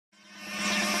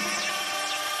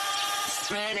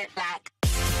All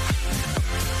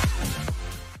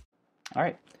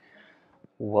right,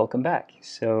 welcome back.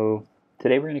 So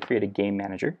today we're going to create a game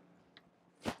manager,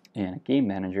 and a game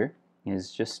manager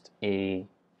is just a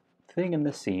thing in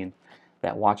the scene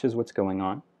that watches what's going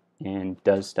on and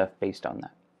does stuff based on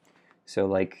that. So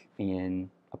like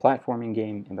in a platforming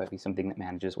game, it might be something that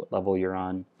manages what level you're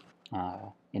on.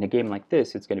 In a game like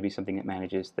this, it's going to be something that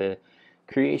manages the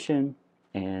creation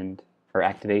or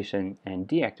activation and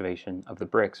deactivation of the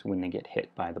bricks when they get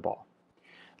hit by the ball.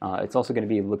 It's also going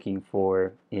to be looking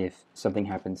for if something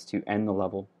happens to end the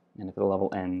level, and if the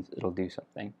level ends, it'll do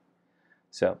something.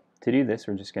 So to do this,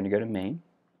 we're just going to go to main.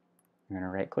 We're going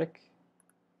to right click,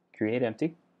 create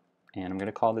empty, and I'm going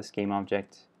to call this game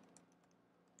object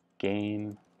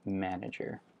game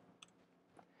manager.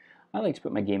 I like to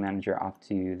put my game manager off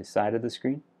to the side of the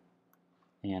screen,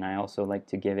 and I also like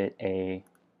to give it a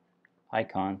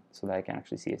icon so that I can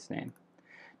actually see its name.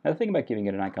 Now the thing about giving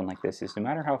it an icon like this is no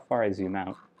matter how far I zoom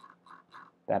out,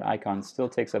 that icon still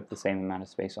takes up the same amount of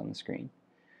space on the screen.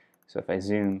 So if I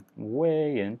zoom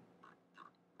way in,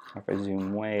 or if I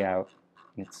zoom way out,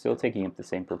 it's still taking up the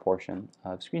same proportion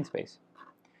of screen space,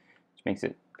 which makes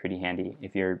it pretty handy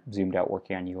if you're zoomed out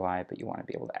working on UI but you want to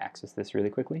be able to access this really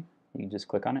quickly. You can just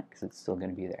click on it because it's still going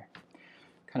to be there.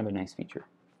 Kind of a nice feature.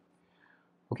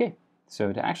 Okay,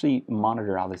 so to actually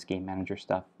monitor all this game manager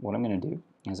stuff, what I'm going to do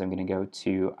is I'm going to go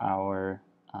to our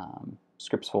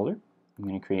scripts folder. I'm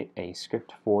going to create a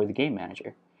script for the game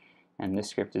manager. And this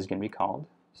script is going to be called,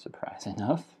 surprise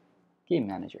enough, game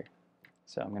manager.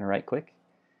 So I'm going to right click,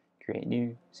 create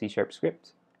new C#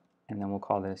 script, and then we'll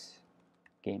call this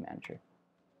game manager.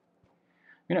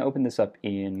 I'm going to open this up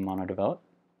in MonoDevelop.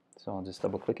 So I'll just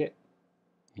double click it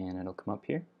and it'll come up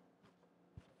here.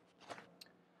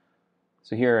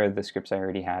 So here are the scripts I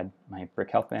already had: my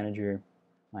brick health manager,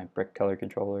 my brick color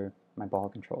controller, my ball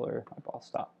controller, my ball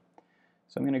stop.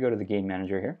 So I'm going to go to the game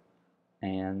manager here,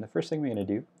 and the first thing we're going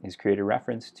to do is create a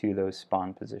reference to those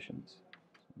spawn positions.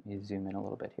 Let me zoom in a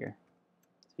little bit here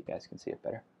so you guys can see it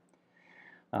better.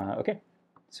 Okay,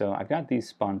 so I've got these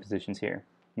spawn positions here.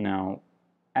 Now,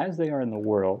 as they are in the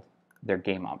world, they're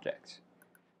game objects.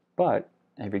 But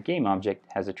every game object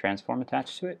has a transform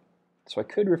attached to it, so I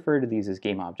could refer to these as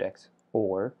game objects,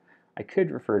 or I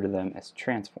could refer to them as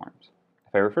transforms.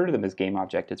 If I refer to them as game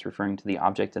object, it's referring to the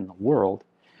object in the world.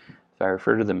 If I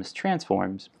refer to them as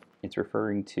transforms, it's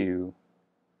referring to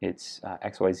its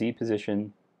XYZ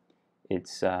position,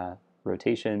 its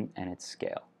rotation, and its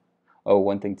scale. Oh,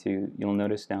 one thing too, you'll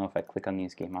notice now if I click on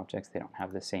these game objects, they don't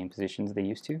have the same positions they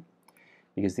used to,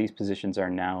 because these positions are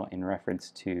now in reference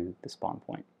to the spawn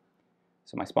point.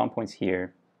 So my spawn point's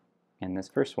here, and this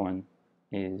first one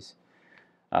is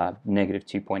negative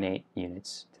 2.8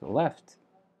 units to the left,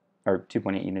 or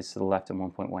 2.8 units to the left and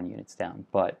 1.1 units down.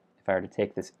 But if I were to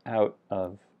take this out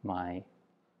of my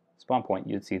spawn point,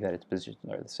 you'd see that its positions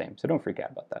are the same. So don't freak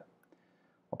out about that.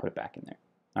 I'll put it back in there.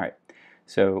 All right,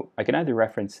 so I can either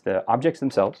reference the objects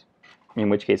themselves, in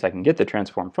which case I can get the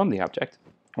transform from the object,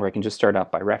 or I can just start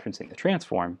out by referencing the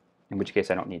transform, in which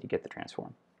case I don't need to get the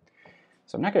transform.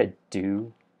 So I'm not going to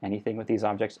do anything with these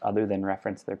objects other than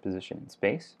reference their position in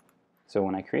space. So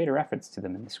when I create a reference to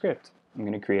them in the script, I'm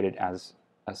going to create it as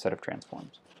a set of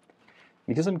transforms.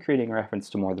 Because I'm creating a reference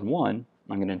to more than one,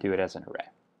 I'm going to do it as an array.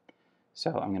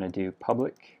 So I'm going to do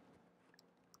public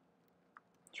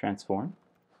transform,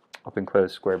 open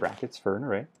close square brackets for an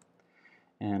array,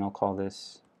 and I'll call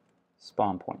this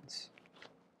spawn points.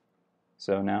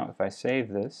 So now if I save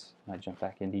this, I jump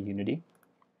back into Unity,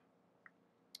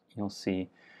 you'll see,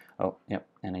 oh, yep,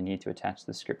 and I need to attach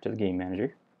the script to the game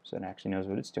manager so it actually knows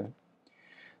what it's doing.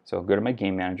 So I'll go to my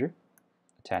game manager,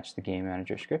 attach the game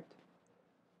manager script,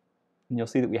 and you'll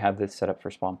see that we have this set up for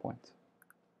spawn points.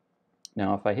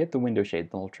 Now if I hit the window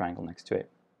shade, the little triangle next to it,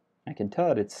 I can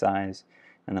tell it its size,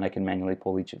 and then I can manually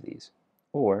pull each of these.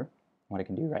 Or what I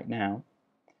can do right now,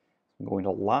 I'm going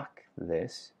to lock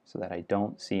this so that I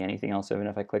don't see anything else even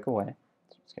if I click away.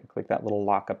 So I'm just going to click that little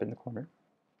lock up in the corner.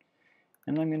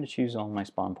 And I'm going to choose all my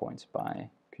spawn points by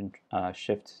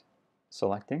shift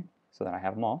selecting so that I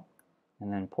have them all,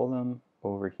 and then pull them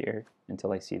over here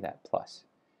until I see that plus.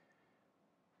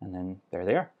 And then there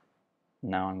they are.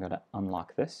 Now I'm going to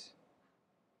unlock this,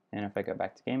 and if I go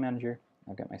back to Game Manager,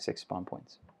 I've got my 6 spawn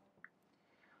points.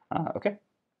 Okay,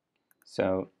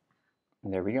 so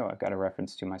there we go. I've got a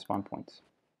reference to my spawn points.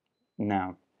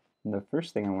 Now, the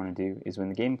first thing I want to do is when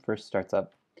the game first starts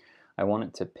up, I want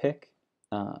it to pick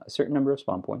a certain number of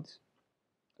spawn points.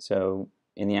 So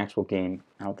in the actual game,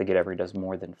 I don't think it ever does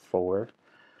more than 4.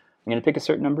 I'm going to pick a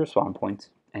certain number of spawn points,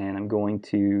 and I'm going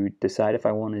to decide if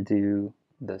I want to do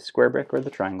the square brick or the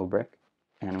triangle brick.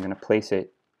 and I'm going to place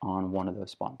it on one of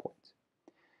those spawn points.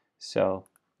 So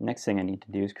next thing I need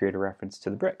to do is create a reference to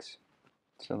the bricks.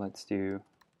 So let's do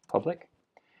public.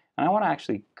 And I want to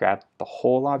actually grab the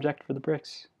whole object for the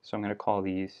bricks. So I'm going to call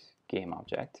these game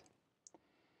object.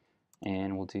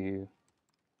 And we'll do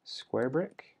square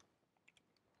brick.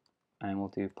 And we'll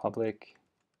do public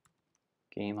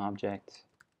game object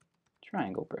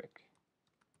triangle brick.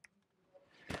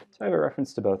 So I have a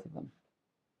reference to both of them.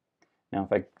 Now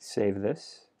if I save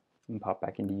this and pop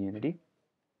back into Unity,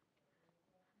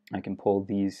 I can pull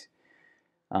these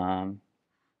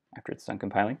after it's done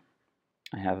compiling.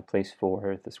 I have a place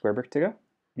for the square brick to go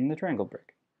and the triangle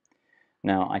brick.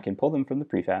 Now I can pull them from the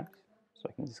prefabs, so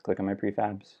I can just click on my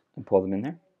prefabs and pull them in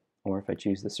there. Or if I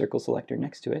choose the circle selector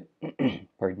next to it,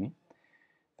 pardon me,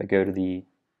 if I go to the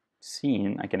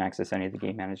scene, I can access any of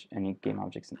the any game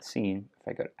objects in the scene. If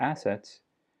I go to assets,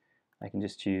 I can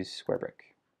just choose square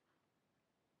brick.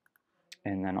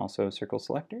 And then also circle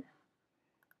selector,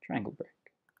 triangle brick.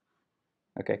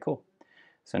 Okay, cool.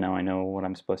 So now I know what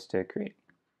I'm supposed to create.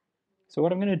 So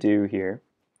what I'm going to do here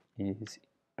is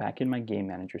back in my game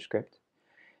manager script,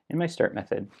 in my start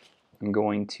method, I'm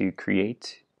going to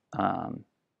create a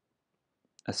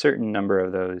certain number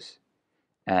of those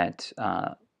at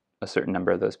a certain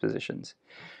number of those positions.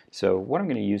 So what I'm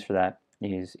going to use for that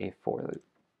is a for loop.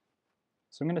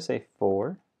 So I'm going to say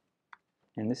for,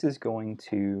 and this is going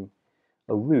to,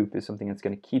 a loop is something that's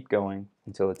going to keep going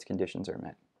until its conditions are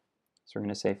met. So we're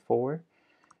going to say for,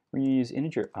 we're going to use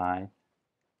integer I,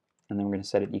 and then we're going to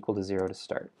set it equal to 0 to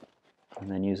start,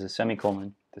 and then use a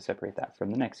semicolon to separate that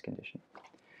from the next condition.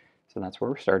 So that's where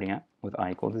we're starting at, with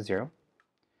I equal to 0.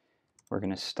 We're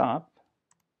going to stop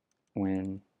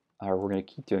when, or we're going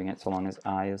to keep doing it so long as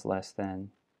I is less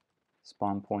than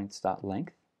spawn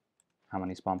points.length, how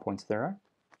many spawn points there are.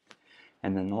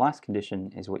 And then the last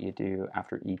condition is what you do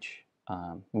after each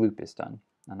loop is done.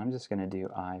 And I'm just going to do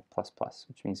I++,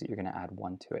 which means that you're going to add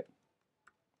 1 to it.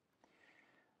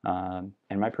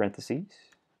 In my parentheses,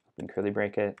 open curly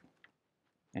bracket,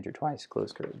 enter twice,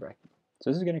 close curly bracket. So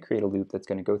this is going to create a loop that's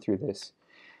going to go through this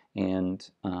and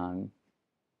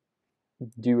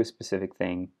do a specific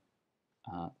thing.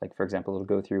 Like for example, it'll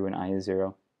go through when I is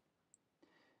 0,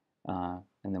 and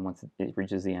then once it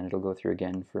reaches the end, it'll go through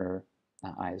again for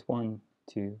I is 1,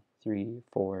 2, 3,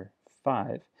 4,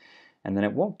 5, and then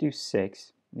it won't do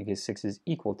 6 because 6 is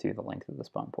equal to the length of the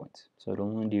spawn points. So it'll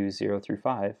only do 0 through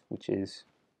 5, which is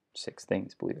 6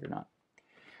 things, believe it or not.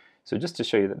 So just to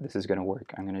show you that this is going to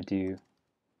work, I'm going to do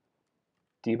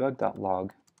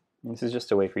debug.log. This is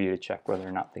just a way for you to check whether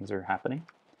or not things are happening.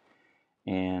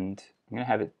 And I'm going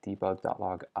to have it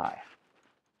debug.log I.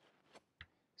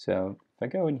 So if I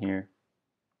go in here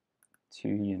to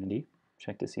Unity,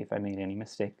 check to see if I made any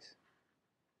mistakes.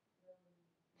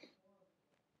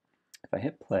 If I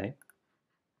hit play,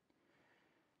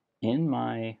 in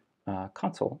my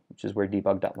console, which is where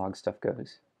debug.log stuff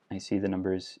goes, I see the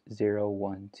numbers 0,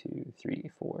 1, 2, 3,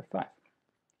 4, 5.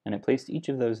 And it placed each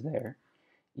of those there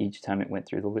each time it went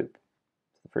through the loop.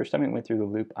 So the first time it went through the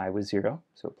loop, I was 0,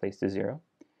 so it placed a 0.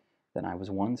 Then I was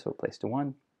 1, so it placed a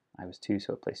 1. I was 2,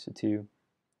 so it placed a 2.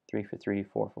 3 for 3,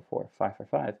 4 for 4, 5 for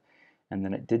 5. And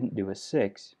then it didn't do a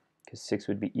 6, because 6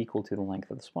 would be equal to the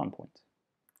length of the spawn points.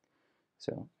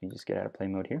 So you just get out of play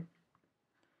mode here.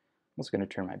 I'm also going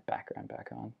to turn my background back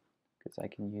on, because I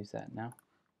can use that now.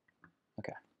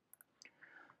 Okay.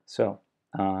 So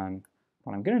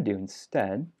what I'm going to do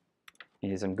instead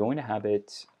is I'm going to have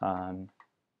it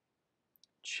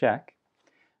check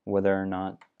whether or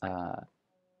not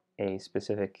a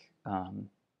specific,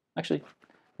 actually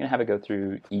I'm going to have it go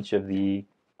through each of the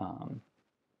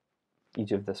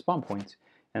spawn points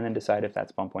and then decide if that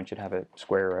spawn point should have a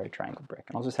square or a triangle brick.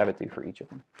 And I'll just have it do for each of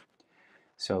them.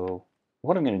 So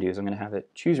what I'm going to do is I'm going to have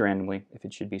it choose randomly if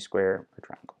it should be square or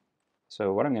triangle.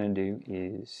 So what I'm going to do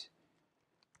is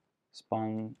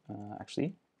spawn,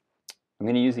 actually, I'm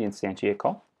going to use the instantiate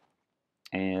call,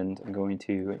 and I'm going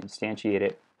to instantiate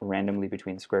it randomly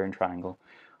between square and triangle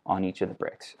on each of the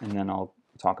bricks. And then I'll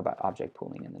talk about object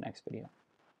pooling in the next video.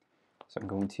 So I'm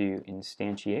going to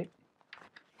instantiate,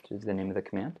 which is the name of the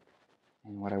command.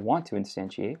 And what I want to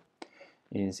instantiate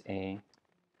is a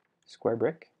square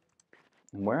brick.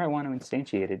 And where I want to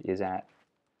instantiate it is at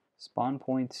spawn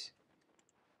points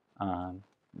I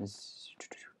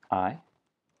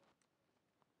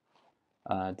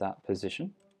dot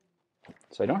position.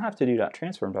 So I don't have to do dot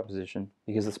transform dot position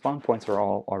because the spawn points are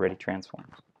all already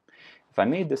transformed. If I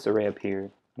made this array up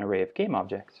here an array of game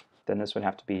objects, then this would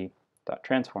have to be dot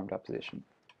transform dot position.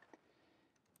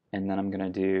 And then I'm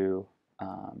going to do,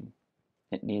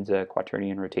 it needs a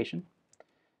quaternion rotation.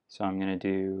 So I'm going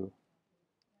to do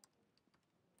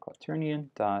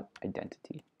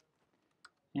quaternion.identity.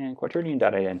 And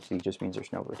quaternion.identity just means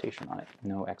there's no rotation on it,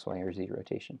 no x, y, or z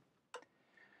rotation.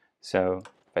 So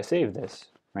if I save this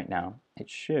right now, it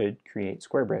should create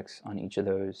square bricks on each of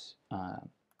those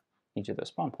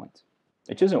spawn points,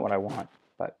 which isn't what I want,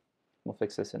 but we'll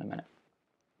fix this in a minute.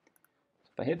 So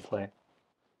if I hit play,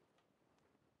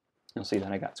 you'll see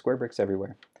that I got square bricks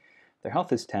everywhere. Their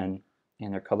health is 10,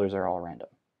 and their colors are all random.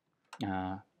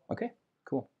 Okay,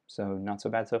 cool. So not so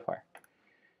bad so far.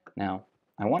 Now,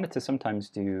 I wanted to sometimes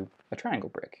do a triangle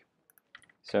brick.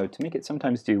 So to make it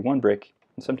sometimes do one brick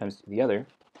and sometimes do the other,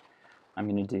 I'm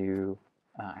going to do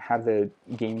have the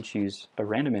game choose a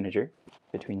random integer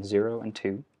between 0 and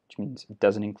 2, which means it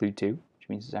doesn't include 2, which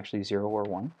means it's actually 0 or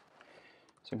 1.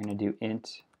 So I'm going to do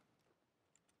int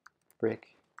brick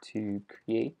to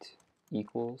create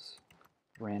equals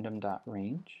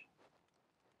random.range.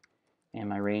 And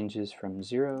my range is from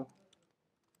 0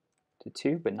 to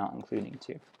 2, but not including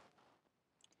 2.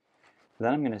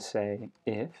 Then I'm going to say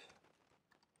if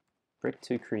brick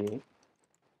to create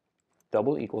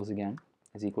double equals again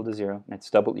is equal to 0, and it's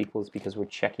double equals because we're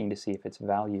checking to see if its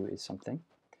value is something.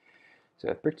 So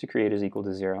if brick to create is equal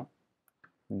to 0,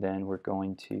 then we're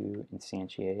going to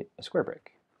instantiate a square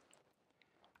brick.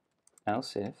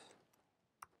 Else if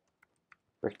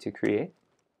brick to create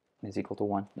is equal to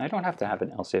 1. Now, I don't have to have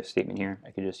an else if statement here. I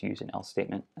could just use an else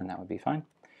statement and that would be fine.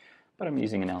 But I'm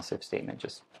using an else if statement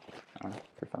just, I don't know,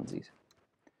 for funsies.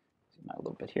 Zoom out a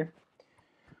little bit here.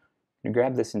 I'm going to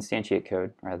grab this instantiate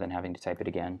code rather than having to type it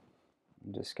again.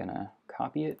 I'm just going to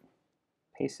copy it,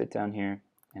 paste it down here,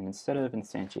 and instead of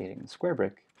instantiating the square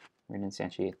brick, we're going to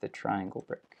instantiate the triangle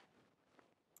brick.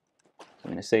 So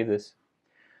I'm going to save this,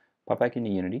 pop back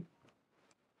into Unity,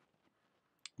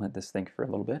 let this think for a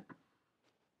little bit.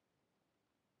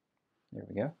 There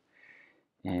we go.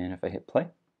 And if I hit play,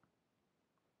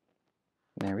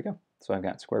 there we go. So I've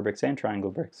got square bricks and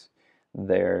triangle bricks.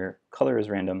 Their color is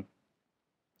random,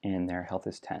 and their health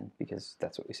is 10, because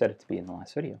that's what we set it to be in the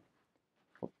last video.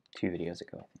 Well, 2 videos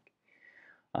ago,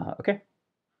 I think. Okay,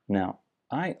 now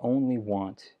I only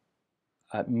want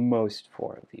at most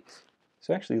 4 of these.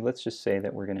 So actually, let's just say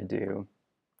that we're going to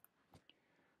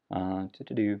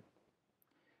do,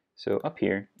 so up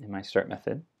here in my start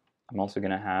method, I'm also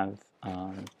going to have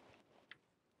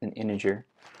an integer,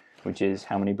 which is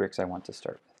how many bricks I want to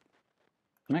start with.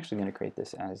 I'm actually going to create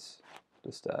this as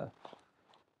just a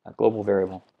global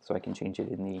variable, so I can change it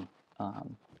in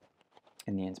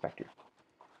the inspector.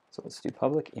 So let's do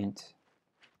public int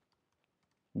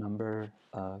number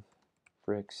of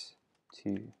bricks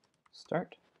to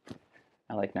start.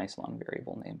 I like nice long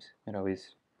variable names.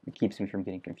 It keeps me from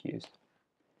getting confused.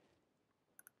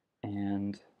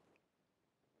 And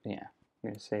yeah, I'm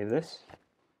going to save this,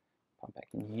 pop back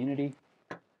into Unity,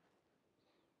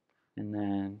 and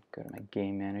then go to my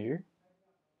game manager.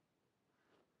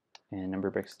 And number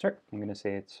of bricks to start, I'm going to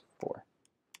say it's 4.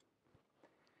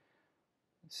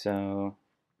 So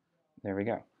there we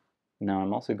go. Now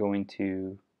I'm also going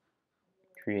to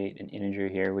create an integer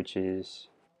here, which is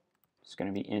just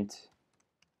going to be int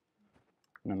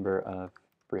number of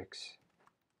bricks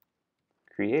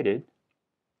created,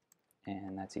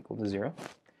 and that's equal to 0.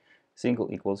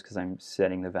 Single equals because I'm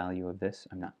setting the value of this.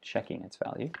 I'm not checking its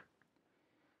value.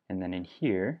 And then in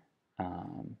here,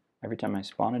 every time I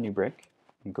spawn a new brick,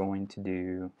 I'm going to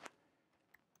do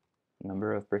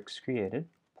number of bricks created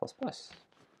plus plus,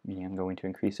 meaning I'm going to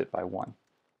increase it by 1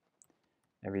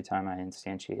 every time I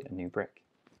instantiate a new brick.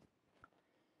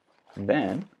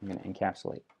 Then I'm going to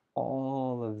encapsulate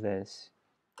all of this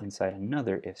inside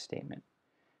another if statement,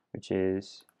 which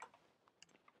is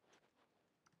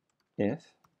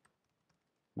if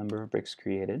number of bricks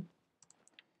created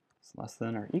is less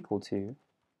than or equal to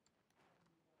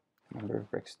number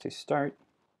of bricks to start,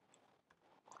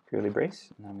 curly brace,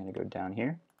 and I'm going to go down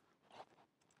here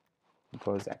and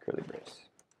close that curly brace.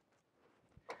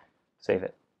 Save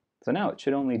it. So now it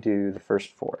should only do the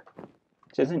first 4,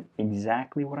 which isn't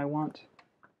exactly what I want,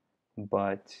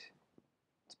 but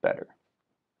it's better.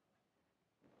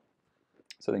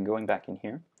 So then going back in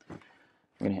here, I'm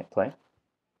going to hit play.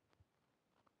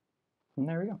 And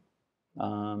there we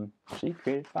go. Actually,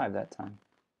 created 5 that time.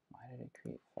 Why did it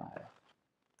create 5?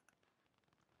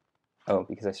 Oh,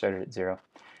 because I started at 0.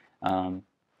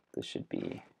 This should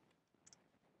be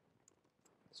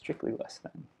strictly less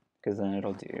than, because then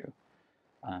it'll do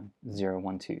 0,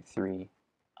 1, 2, 3,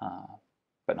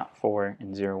 but not 4,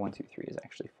 and 0, 1, 2, 3 is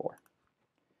actually 4.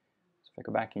 So if I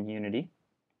go back in Unity,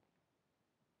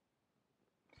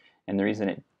 and the reason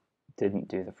it didn't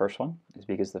do the first one is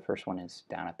because the first one is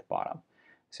down at the bottom.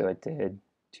 So it did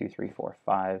 2, 3, 4,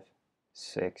 5,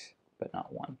 6, but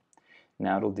not 1.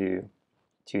 Now it'll do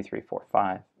 2, 3, 4,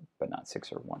 5, but not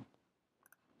 6 or 1.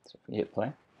 So if we hit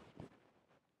play,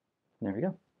 there we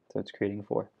go. So it's creating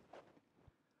 4.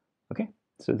 Okay,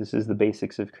 so this is the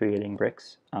basics of creating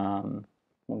bricks.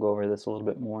 We'll go over this a little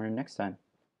bit more next time.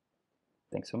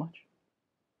 Thanks so much.